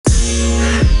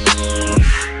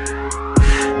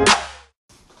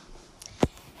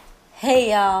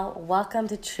Hey y'all, welcome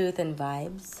to Truth and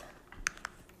Vibes.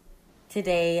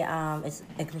 Today is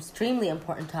an extremely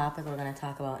important topic we're going to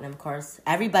talk about, and of course,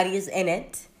 everybody is in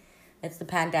it. It's the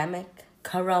pandemic,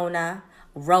 Corona,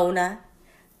 Rona,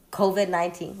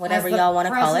 COVID-19, whatever y'all want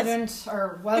to call it.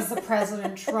 Was the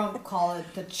President Trump call it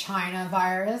the China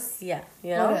virus? Yeah,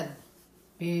 you know? What a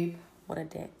beep. What a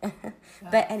day.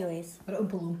 But anyways. What a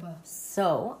Oompa Loompa.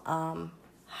 So,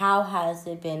 how has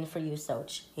it been for you,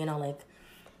 Soch? You know, like,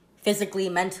 physically,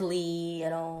 mentally,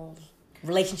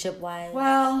 relationship-wise?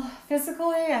 Well,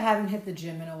 physically, I haven't hit the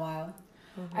gym in a while.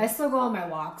 Mm-hmm. I still go on my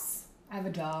walks. I have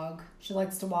a dog. She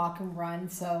likes to walk and run,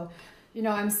 so,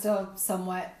 I'm still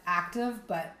somewhat active,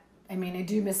 but, I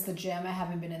do miss the gym. I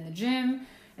haven't been in the gym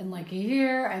in like a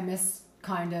year. I miss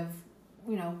kind of,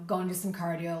 going to some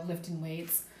cardio, lifting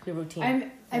weights. Your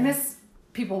routine. I miss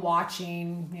people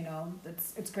watching,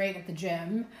 it's great at the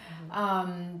gym.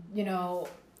 Mm-hmm.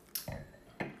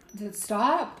 Did it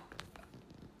stop?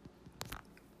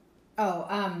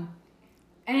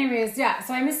 Anyways, yeah,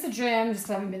 so I miss the gym, just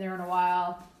haven't been there in a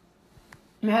while.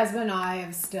 My husband and I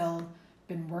have still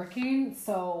been working,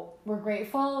 so we're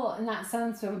grateful in that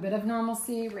sense. We have a bit of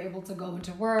normalcy. We're able to go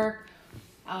into work,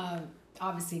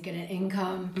 obviously get an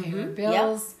income, pay our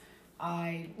bills. Yep.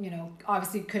 I,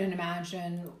 obviously couldn't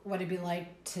imagine what it'd be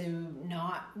like to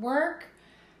not work.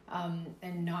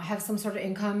 And not have some sort of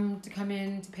income to come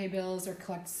in to pay bills or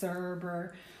collect CERB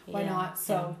or whatnot.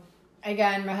 So,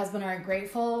 again, my husband and I are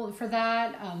grateful for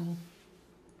that.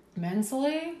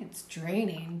 Mentally, it's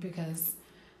draining because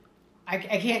I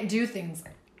can't do things.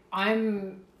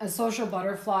 I'm a social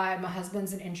butterfly. My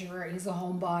husband's an introvert. He's a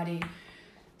homebody.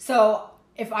 So,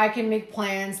 if I can make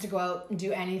plans to go out and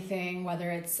do anything,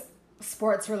 whether it's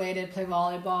sports related, play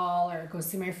volleyball or go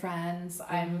see my friends,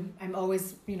 I'm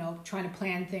always trying to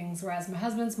plan things, whereas my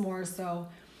husband's more so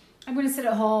I'm going to sit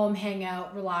at home, hang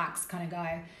out, relax kind of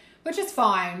guy, which is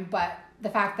fine. But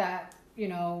the fact that we're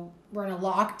in a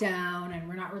lockdown and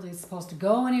we're not really supposed to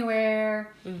go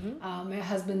anywhere. My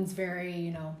husband's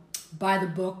very by the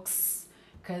books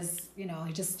because he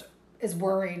just is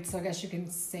worried, so I guess you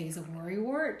can say he's a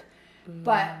worrywart.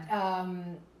 But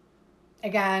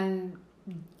again,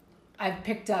 I've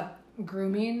picked up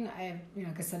grooming.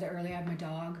 Like I said earlier, I have my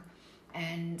dog,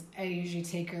 and I usually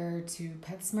take her to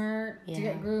PetSmart to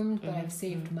get groomed. But I've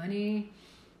saved money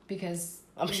because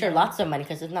I'm sure lots of money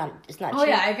because it's not cheap. Oh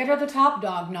yeah, I get her the top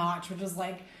dog notch, which is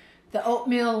like the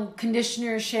oatmeal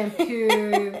conditioner,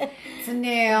 shampoo, it's the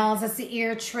nails, it's the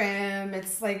ear trim,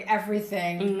 it's like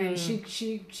everything. And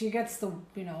she gets the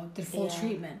the full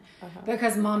treatment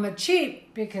because Mama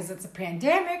cheap because it's a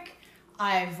pandemic.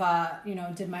 I've,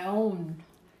 did my own,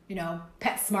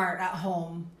 PetSmart at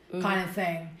home kind of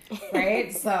thing,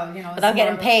 right? So, without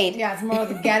getting paid. Yeah, it's more of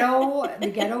the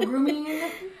ghetto grooming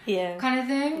kind of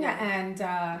thing. Yeah. And,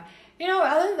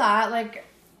 other than that, like,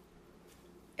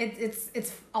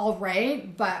 it's all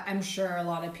right, but I'm sure a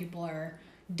lot of people are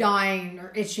dying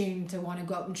or itching to want to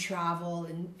go out and travel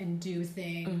and do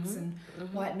things and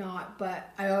whatnot.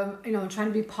 But I'm trying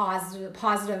to be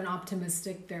positive and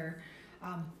optimistic. There,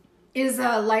 is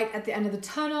a light at the end of the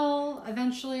tunnel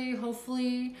eventually,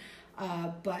 hopefully.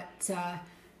 But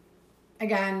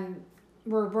again,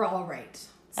 we're all right.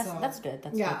 That's good.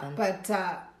 That's good then. But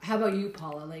how about you,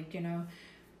 Paula? Like,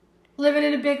 living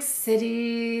in a big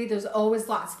city, there's always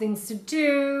lots of things to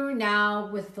do. Now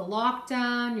with the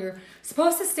lockdown, you're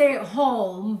supposed to stay at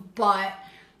home, but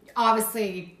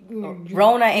obviously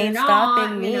Rona ain't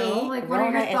stopping me. What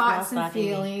are your thoughts and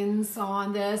feelings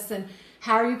on this, and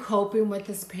how are you coping with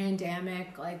this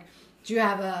pandemic? Like, do you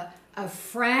have a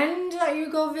friend that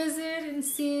you go visit and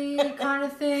see kind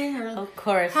of thing? Or of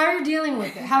course. How are you dealing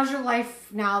with it? How's your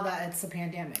life now that it's a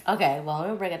pandemic? Okay, well, let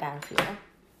me break it down for you.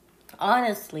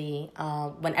 Honestly,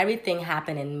 when everything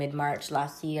happened in mid-March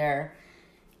last year,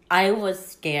 I was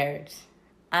scared.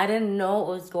 I didn't know what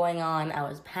was going on. I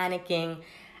was panicking.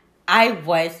 I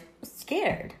was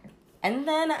scared. And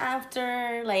then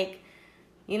after,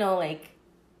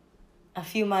 a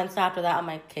few months after that, I'm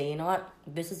like, okay, you know what?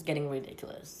 This is getting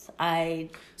ridiculous.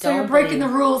 So you're breaking the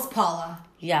rules, Paula.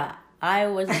 Yeah, I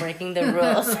was breaking the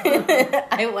rules.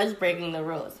 I was breaking the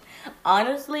rules.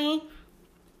 Honestly,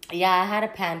 yeah, I had a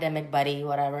pandemic buddy,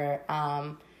 whatever.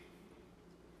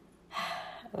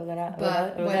 We're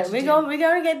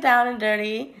gonna get down and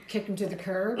dirty. Kick him to the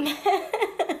curb.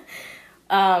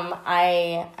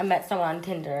 I met someone on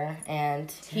Tinder, and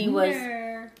he was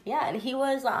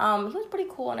pretty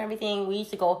cool and everything. We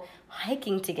used to go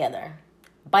hiking together,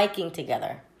 biking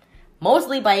together,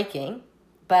 mostly biking,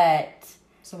 but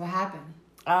so what happened?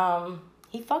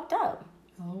 He fucked up.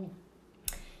 Oh.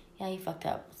 Yeah, you fucked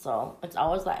up. So it's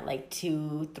always that like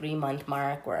 2-3 month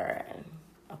mark where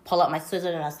I pull out my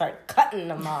scissors and I start cutting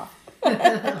them off.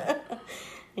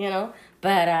 You know?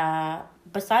 But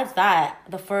besides that,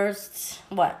 the first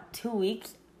 2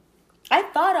 weeks, I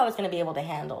thought I was gonna be able to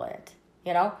handle it,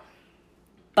 you know?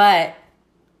 But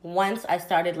once I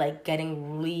started like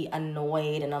getting really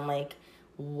annoyed and I'm like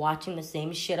watching the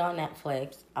same shit on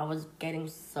Netflix, I was getting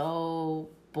so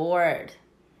bored.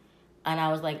 And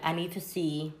I was like, I need to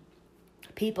see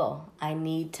people. I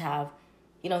need to have,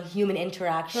 human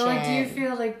interaction. So, like, do you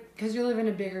feel like, because you live in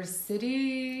a bigger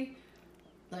city,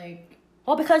 like...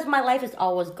 Well, because my life is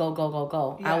always go, go, go,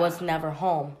 go. Yeah. I was never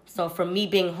home. So for me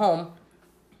being home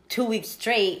 2 weeks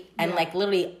straight and like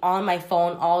literally on my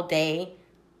phone all day,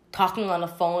 talking on the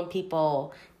phone,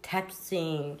 people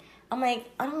texting, I'm like,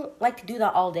 I don't like to do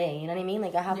that all day. You know what I mean?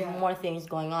 Like, I have more things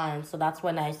going on. So that's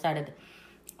when I started,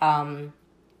 I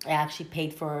actually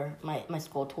paid for my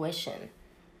school tuition.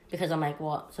 Because I'm like,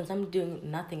 well, since I'm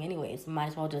doing nothing anyways, might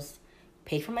as well just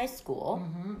pay for my school.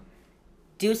 Mm-hmm.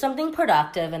 Do something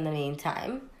productive in the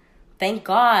meantime. Thank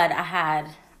God I had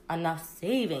enough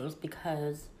savings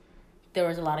because there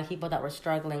was a lot of people that were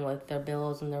struggling with their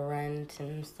bills and their rent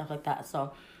and stuff like that.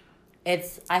 So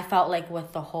I felt like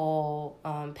with the whole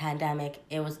pandemic,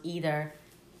 it was either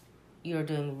you're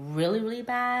doing really, really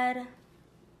bad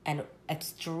and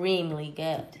extremely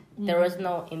good. Mm-hmm. There was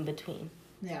no in between.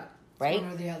 Yeah. Right?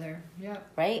 One or the other. Yeah.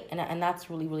 Right? And that's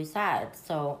really, really sad.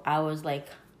 So I was like,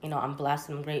 I'm blessed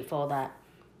and grateful that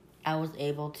I was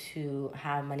able to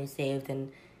have money saved.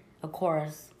 And of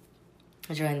course,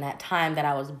 during that time that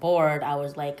I was bored, I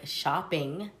was like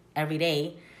shopping every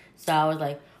day. So I was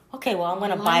like, okay, well, I'm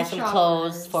going to buy some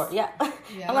clothes I'm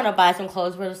going to buy some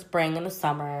clothes for the spring and the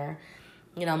summer.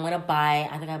 I'm going to buy,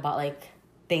 I think I bought like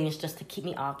things just to keep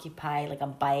me occupied, like a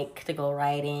bike to go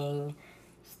riding,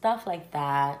 stuff like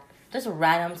that. Just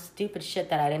random stupid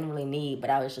shit that I didn't really need, but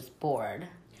I was just bored.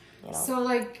 So,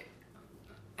 like,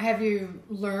 have you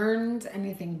learned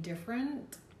anything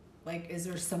different? Like, is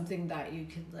there something that you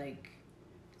could, like,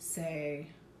 say,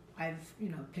 I've,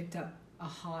 picked up a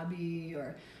hobby,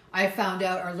 or I found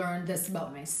out or learned this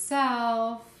about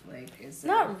myself? Like, is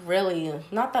there... Not really.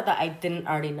 Not that I didn't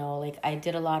already know. Like, I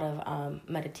did a lot of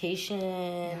meditation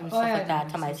and stuff like that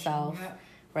to myself. Yeah.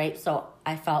 Right? So,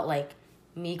 I felt like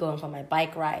me going for my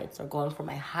bike rides or going for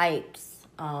my hikes,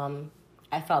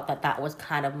 I felt that was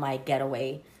kind of my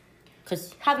getaway.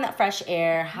 Because having that fresh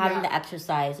air, having the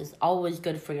exercise is always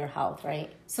good for your health, right?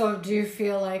 So do you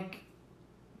feel like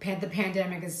the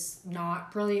pandemic is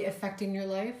not really affecting your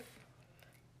life?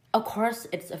 Of course,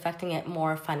 it's affecting it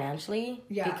more financially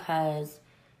because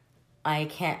I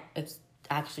can't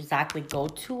actually exactly go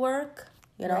to work,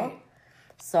 Right.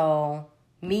 So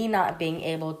me not being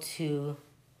able to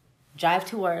drive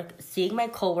to work, seeing my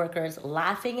coworkers,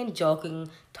 laughing and joking,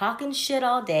 talking shit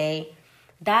all day.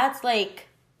 That's like,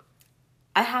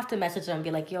 I have to message them and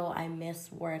be like, yo, I miss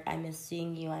work. I miss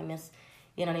seeing you. I miss,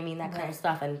 you know what I mean? That kind of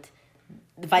stuff. And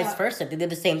vice versa. They did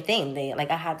the same thing.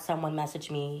 I had someone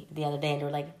message me the other day and they were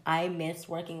like, I miss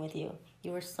working with you.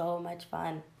 You were so much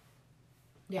fun.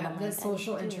 Yeah, the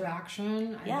social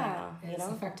interaction is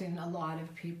affecting a lot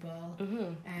of people.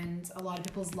 Mm-hmm. And a lot of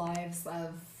people's lives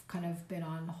have kind of been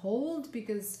on hold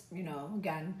because,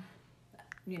 again,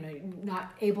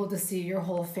 not able to see your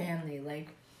whole family.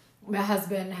 Like, my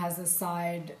husband has his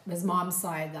mom's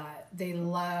side, that they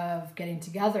love getting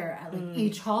together at like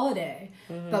each holiday,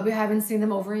 but we haven't seen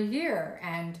them over a year.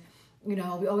 And, we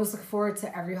always look forward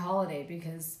to every holiday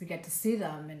because we get to see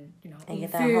them and,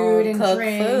 eat food and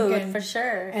drink food, and for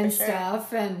sure, and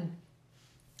stuff. And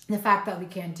the fact that we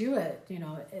can't do it,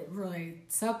 it really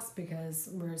sucks because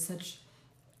we're such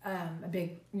a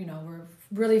big, we're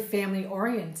really family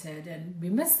oriented and we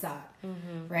miss that,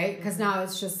 right? Because now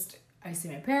it's just, I see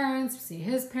my parents, see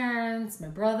his parents, my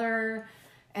brother,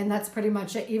 and that's pretty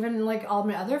much it. Even like all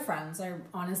my other friends, I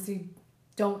honestly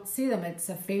don't see them. It's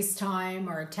a FaceTime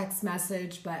or a text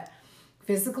message, but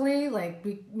physically, like,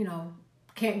 we,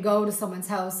 can't go to someone's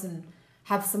house and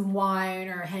have some wine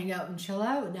or hang out and chill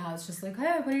out. Now it's just like,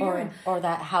 hey, what are you doing? Or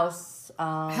that house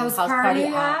party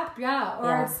app. Yeah.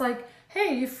 Or it's like,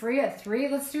 hey, you free at 3?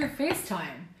 Let's do a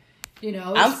FaceTime.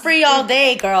 I'm free all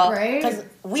day, girl. Right? Because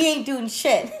we ain't doing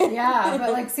shit. Yeah,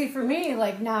 but like, see, for me,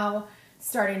 like now,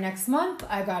 starting next month,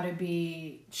 I gotta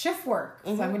be shift work.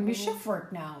 So I'm gonna be shift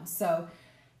work now. So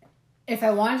if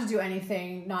I wanted to do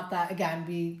anything, not that, again,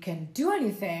 we can do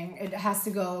anything, it has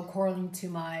to go according to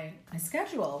my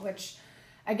schedule, which,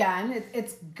 again,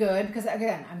 it's good because,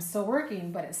 again, I'm still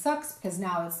working, but it sucks because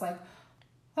now it's like,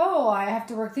 oh, I have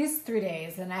to work these 3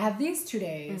 days and I have these 2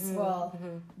 days. Well,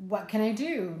 what can I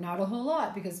do? Not a whole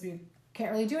lot, because we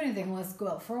can't really do anything unless go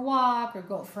out for a walk or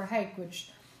go out for a hike,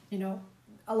 which,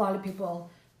 a lot of people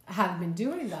have been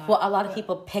doing that. Well, a lot of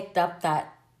people picked up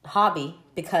that hobby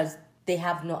because they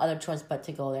have no other choice but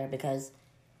to go there, because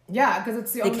yeah, because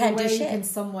it's the only can't do way you shit. can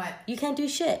somewhat you can't do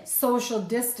shit. social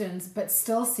distance but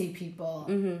still see people,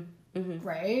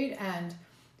 right? And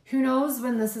who knows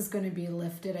when this is going to be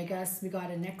lifted. I guess we got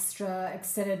an extra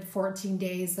extended 14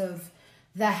 days of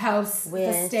the house,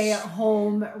 the stay at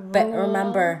home rule. But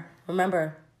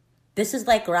remember, this is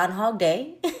like Groundhog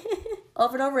Day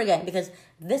over and over again, because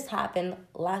this happened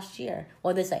last year.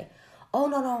 What did they say? Oh,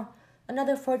 no,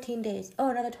 another 14 days. Oh,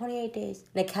 another 28 days.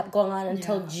 And it kept going on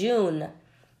until June.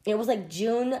 It was like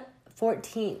June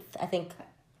 14th, I think.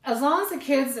 As long as the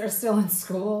kids are still in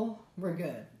school, we're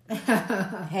good.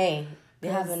 Hey, we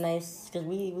have a nice, because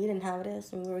we didn't have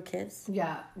this when we were kids.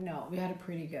 Yeah, no, we had it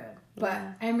pretty good. But,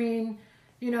 I mean,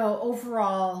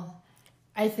 overall,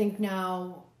 I think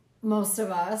now most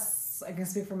of us, I can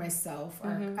speak for myself,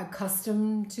 are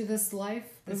accustomed to this life,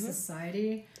 this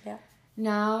society. Yeah.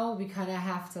 Now we kind of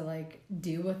have to,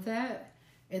 deal with it.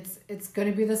 It's going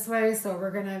to be this way, so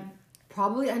we're going to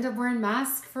probably end up wearing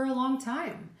masks for a long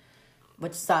time.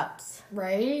 Which sucks.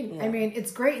 Right? Yeah. I mean,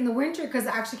 it's great in the winter because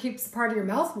it actually keeps part of your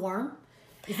mouth warm.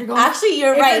 If you're going,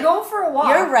 you're right. If you're going for a walk.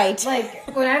 You're right.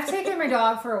 When I've taken my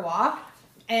dog for a walk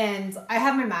and I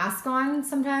have my mask on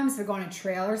sometimes, if we're going on a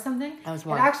trail or something, it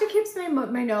actually keeps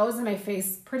my nose and my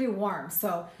face pretty warm.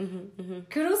 So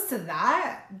kudos to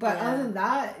that. But other than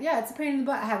that, it's a pain in the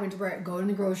butt having to go in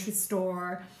the grocery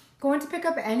store, going to pick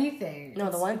up anything.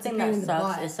 No, the one thing that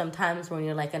sucks is sometimes when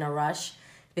you're in a rush,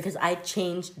 because I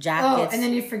change jackets. Oh, and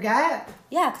then you forget?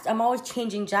 Yeah, because I'm always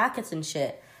changing jackets and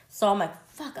shit. So I'm like,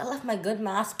 fuck, I left my good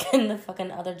mask in the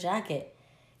fucking other jacket.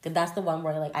 Because that's the one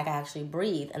where, I can actually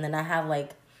breathe. And then I have,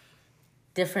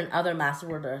 different other masks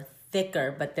where they're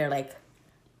thicker, but they're,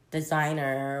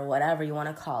 designer or whatever you want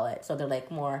to call it. So they're,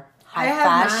 more high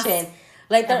fashion.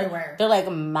 Everywhere. They're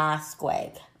mask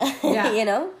swag.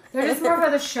 Yeah. They're just more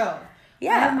for the show.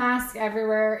 Yeah. I have masks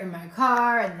everywhere, in my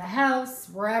car, in the house,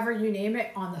 wherever you name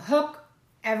it, on the hook,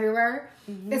 everywhere.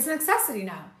 Mm-hmm. It's a necessity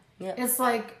now. Yep. It's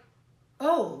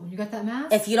oh, you got that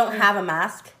mask? If you don't have a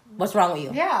mask, what's wrong with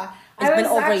you? Yeah. It's been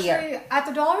over a year. I was actually at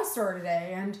the dollar store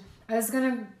today, and I was going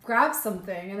to grab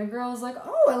something, and a girl was like,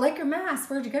 oh, I like your mask.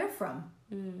 Where'd you get it from?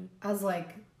 I was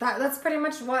like, that's pretty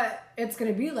much what it's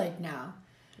going to be like now.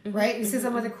 Mm-hmm. Right? You see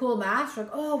someone with a cool mask, you're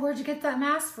like, oh, where'd you get that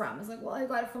mask from? It's well, I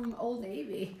got it from Old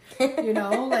Navy.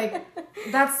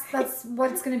 That's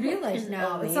what it's going to be like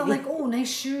now. It's not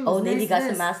nice shoes. Old Navy got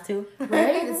some masks too.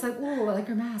 Right? It's oh, I like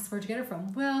your mask. Where'd you get it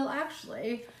from? Well,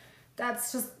 actually,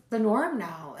 that's just the norm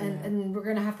now. And we're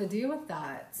going to have to deal with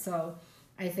that. So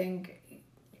I think,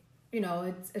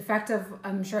 it's effective.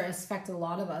 I'm sure it's affected a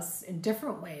lot of us in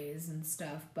different ways and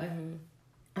stuff. But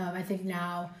I think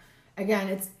now, again,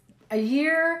 it's a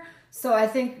year, so I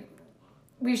think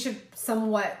we should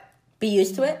somewhat be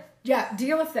used to it. Yeah,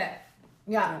 deal with it.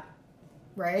 Yeah,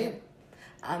 right.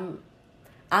 I'm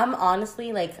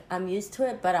honestly I'm used to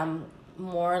it, but I'm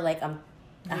more I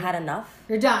had enough.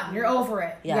 You're done. You're over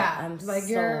it. Yeah, I'm so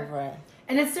over it.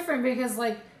 And it's different because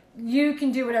you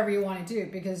can do whatever you want to do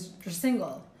because you're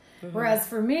single. Mm-hmm. Whereas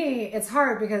for me, it's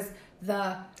hard because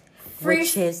the free,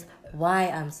 which is why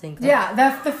I'm single.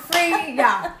 Yeah, the free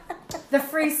the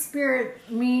free spirit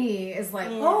me is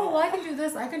oh, I can do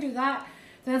this, I can do that.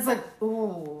 Then it's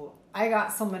oh, I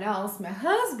got someone else, my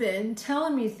husband,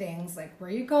 telling me things where are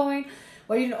you going?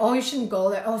 What do you? Oh, you shouldn't go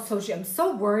there. Oh, Sochi, I'm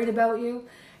so worried about you.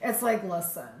 It's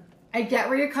listen, I get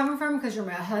where you're coming from because you're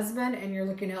my husband and you're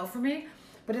looking out for me.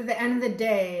 But at the end of the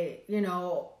day,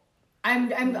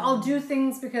 I'll do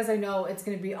things because I know it's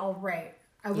going to be all right.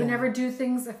 I would never do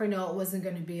things if I know it wasn't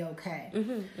going to be okay.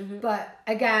 Mm-hmm, mm-hmm. But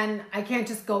again, I can't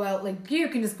just go out you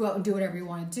can just go out and do whatever you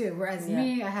want to do. Whereas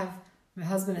me, I have my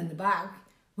husband in the back.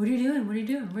 What are you doing? What are you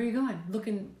doing? Where are you going?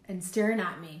 Looking and staring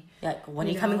at me. Yeah, when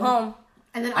are you coming home?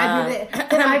 And then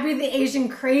I'd be the Asian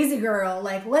crazy girl.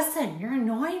 Listen, you're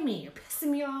annoying me. You're pissing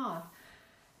me off.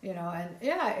 And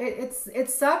it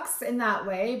sucks in that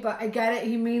way. But I get it.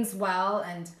 He means well,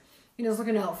 and he's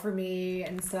looking out for me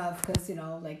and stuff because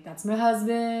that's my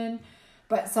husband.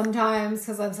 But sometimes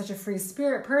because I'm such a free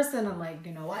spirit person, I'm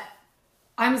you know what?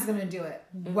 I'm just gonna do it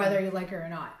whether you like it or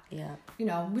not. Yeah.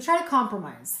 We try to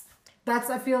compromise.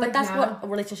 I feel but that's what a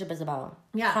relationship is about.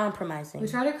 Yeah. Compromising. We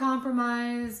try to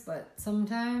compromise, but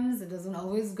sometimes it doesn't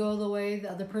always go the way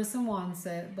the other person wants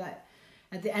it. But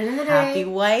At the end of the day, Happy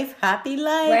wife, happy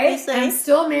life. they right? say. I'm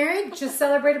still married. Just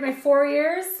celebrated my 4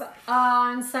 years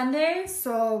on Sunday,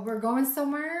 so we're going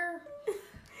somewhere.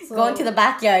 So, Going to the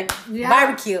backyard, Yeah.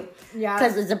 barbecue. Yeah.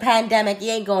 Because it's a pandemic, you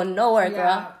ain't going nowhere, girl.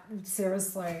 Yeah,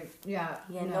 seriously. Yeah.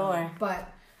 Yeah, nowhere. But,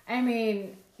 I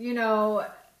mean, you know,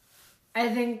 I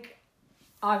think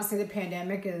obviously the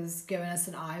pandemic has given us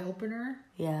an eye-opener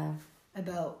Yeah.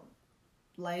 about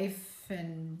life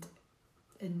and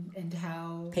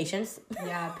how... Patience.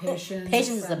 Yeah, patience.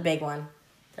 Patience is a and- big one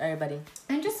for everybody.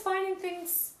 And just finding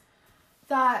things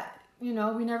that, you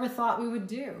know, we never thought we would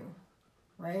do.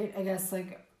 Right? I guess,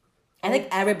 like... I think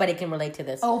everybody can relate to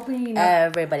this. Opening up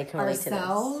Everybody can relate to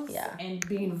ourselves this. Yeah. and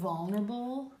being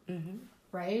vulnerable,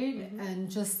 right? Mm-hmm. And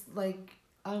just like,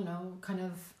 I don't know, kind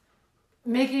of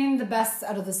making the best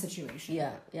out of the situation,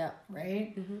 Yeah. Yeah.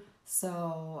 right?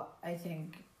 So I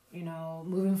think, you know,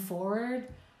 moving forward,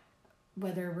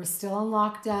 whether we're still in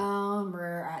lockdown,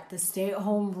 we're at the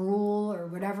stay-at-home rule or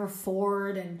whatever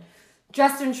Ford and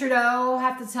Justin Trudeau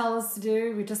have to tell us to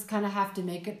do, we just kind of have to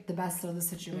make it the best of the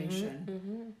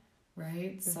situation.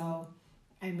 Right? So,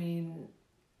 I mean,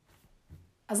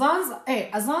 as long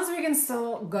as we can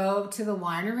still go to the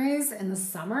wineries in the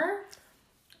summer,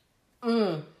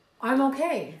 I'm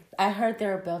okay. I heard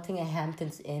they're building a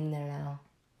Hamptons Inn there now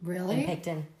in Really?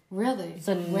 Picton. Really?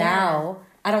 So Where? now,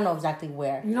 I don't know exactly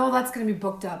where. You know that's going to be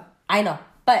booked up. I know.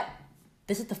 But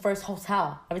this is the first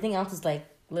hotel. Everything else is like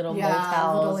little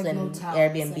motels like, and motels,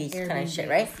 Airbnbs like kind of shit,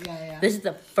 right? Yeah. This is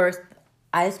the first.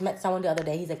 I just met someone the other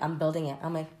day. He's like, I'm building it.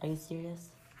 I'm like, are you serious?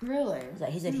 Really?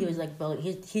 He said he was like building.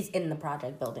 He's in the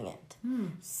project building it.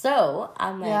 So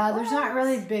I'm like, Yeah, there's what? not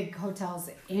really big hotels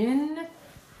in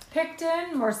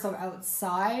Picton, more so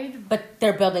outside. But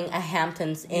they're building a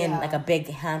Hamptons Inn, Yeah. like a big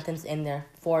Hamptons Inn there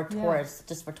for tourists,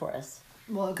 just for tourists.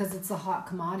 Well, because it's a hot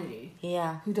commodity.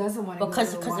 Yeah. Who doesn't want to go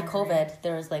Because to the of winery? COVID,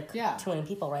 there was like Yeah. too many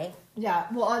people, right? Yeah,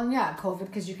 well, COVID,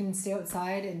 because you can stay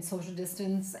outside and social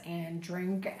distance and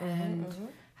drink and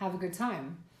have a good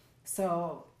time.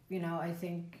 So, you know, I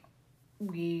think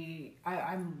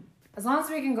I'm as long as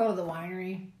we can go to the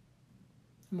winery,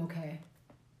 I'm okay.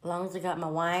 As long as I got my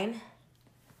wine,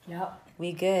 Yep.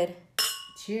 we good.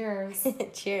 Cheers.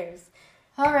 Cheers.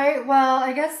 All right. Well,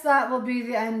 I guess that will be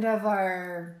the end of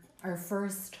our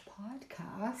first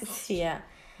podcast, Yeah.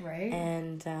 right?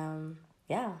 And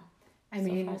yeah. I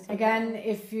mean, far, so again,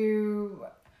 if you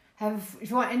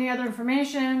want any other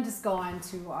information, just go on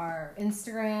to our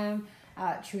Instagram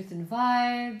at Truth and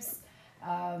Vibes.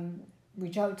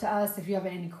 Reach out to us if you have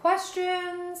any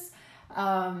questions.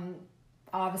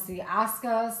 Obviously, ask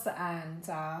us, and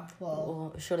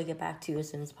We'll surely get back to you as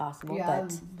soon as possible. yeah,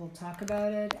 But we'll talk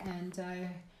about it. And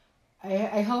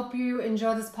I hope you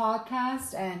enjoy this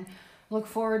podcast and look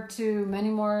forward to many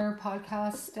more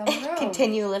podcasts down the road.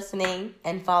 continue listening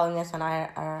and following us on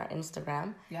our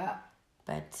Instagram. Yeah.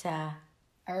 But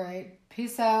All right.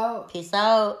 Peace out. peace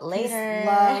out. Peace, Later.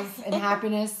 love, and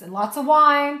happiness, and lots of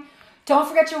wine. Don't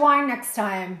forget your wine next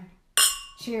time.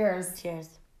 Cheers. Cheers.